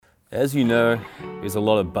As you know, there's a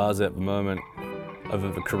lot of buzz at the moment over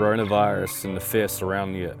the coronavirus and the fear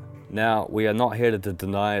surrounding it. Now, we are not here to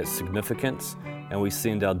deny its significance, and we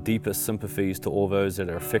send our deepest sympathies to all those that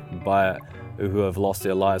are affected by it or who have lost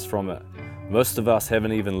their lives from it. Most of us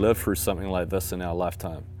haven't even lived through something like this in our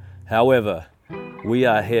lifetime. However, we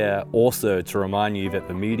are here also to remind you that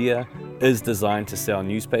the media is designed to sell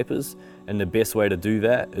newspapers, and the best way to do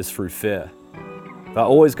that is through fear. They're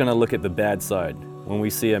always going to look at the bad side. When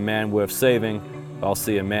we see a man worth saving, they'll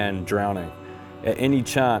see a man drowning. At any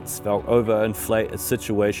chance, they'll overinflate a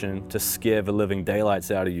situation to scare the living daylights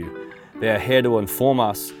out of you. They are here to inform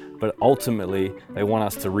us, but ultimately they want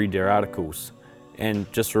us to read their articles. And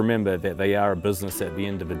just remember that they are a business at the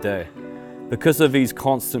end of the day. Because of these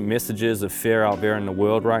constant messages of fear out there in the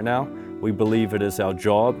world right now, we believe it is our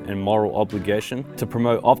job and moral obligation to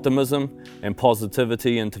promote optimism and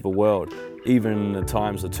positivity into the world, even in the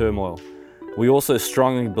times of turmoil. We also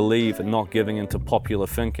strongly believe in not giving into popular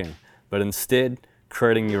thinking, but instead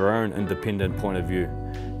creating your own independent point of view.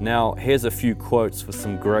 Now, here's a few quotes for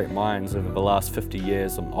some great minds over the last 50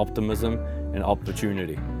 years on optimism and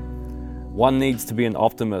opportunity. One needs to be an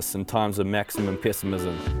optimist in times of maximum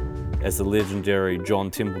pessimism, as the legendary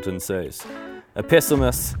John Templeton says. A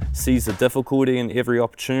pessimist sees the difficulty in every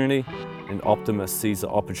opportunity, an optimist sees the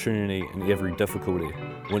opportunity in every difficulty.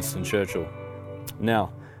 Winston Churchill.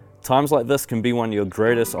 Now, times like this can be one of your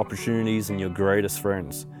greatest opportunities and your greatest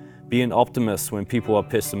friends. Be an optimist when people are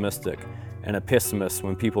pessimistic, and a pessimist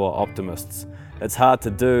when people are optimists. It's hard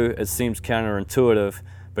to do, it seems counterintuitive,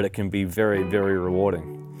 but it can be very, very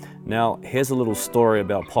rewarding. Now, here's a little story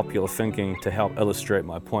about popular thinking to help illustrate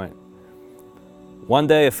my point. One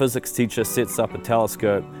day, a physics teacher sets up a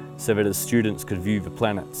telescope so that his students could view the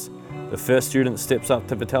planets. The first student steps up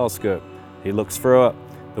to the telescope. He looks through it,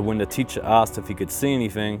 but when the teacher asked if he could see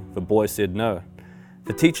anything, the boy said no.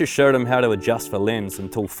 The teacher showed him how to adjust the lens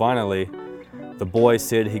until finally, the boy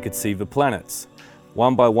said he could see the planets.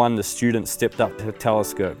 One by one, the students stepped up to the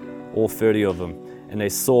telescope, all 30 of them, and they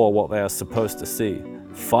saw what they are supposed to see.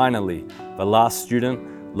 Finally, the last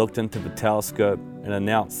student looked into the telescope and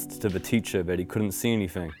announced to the teacher that he couldn't see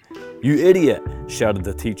anything. "You idiot," shouted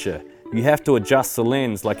the teacher. "You have to adjust the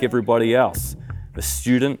lens like everybody else." The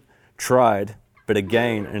student tried, but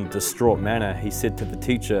again, in a distraught manner, he said to the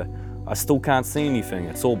teacher, "I still can't see anything,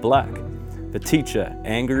 it's all black." The teacher,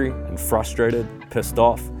 angry and frustrated, pissed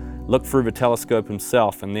off, looked through the telescope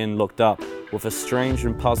himself and then looked up with a strange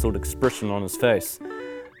and puzzled expression on his face.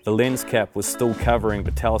 The lens cap was still covering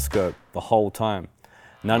the telescope the whole time.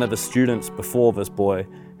 None of the students before this boy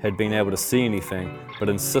had been able to see anything, but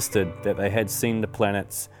insisted that they had seen the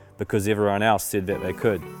planets because everyone else said that they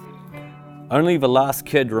could. Only the last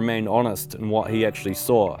kid remained honest in what he actually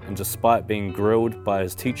saw, and despite being grilled by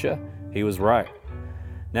his teacher, he was right.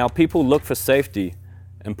 Now, people look for safety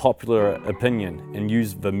in popular opinion and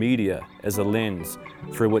use the media as a lens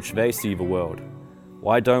through which they see the world.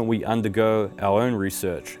 Why don't we undergo our own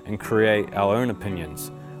research and create our own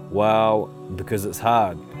opinions? Well, because it's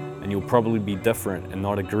hard, and you'll probably be different and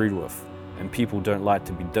not agreed with, and people don't like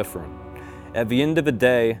to be different. At the end of the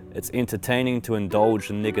day, it's entertaining to indulge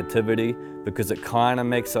in negativity because it kind of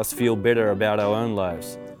makes us feel better about our own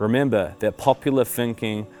lives. Remember that popular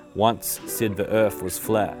thinking once said the earth was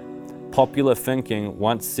flat. Popular thinking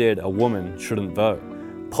once said a woman shouldn't vote.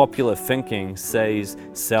 Popular thinking says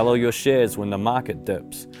sell all your shares when the market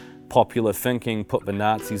dips. Popular thinking put the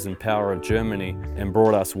Nazis in power of Germany and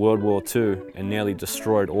brought us World War II and nearly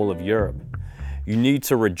destroyed all of Europe. You need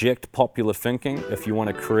to reject popular thinking if you want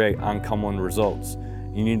to create uncommon results.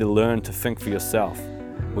 You need to learn to think for yourself.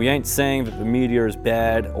 We ain't saying that the media is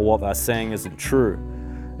bad or what they're saying isn't true,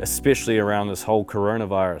 especially around this whole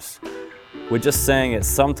coronavirus. We're just saying that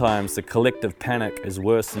sometimes the collective panic is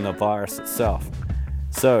worse than the virus itself.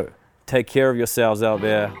 So, take care of yourselves out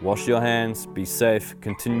there, wash your hands, be safe,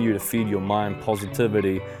 continue to feed your mind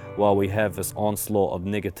positivity while we have this onslaught of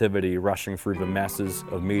negativity rushing through the masses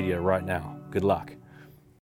of media right now. Good luck.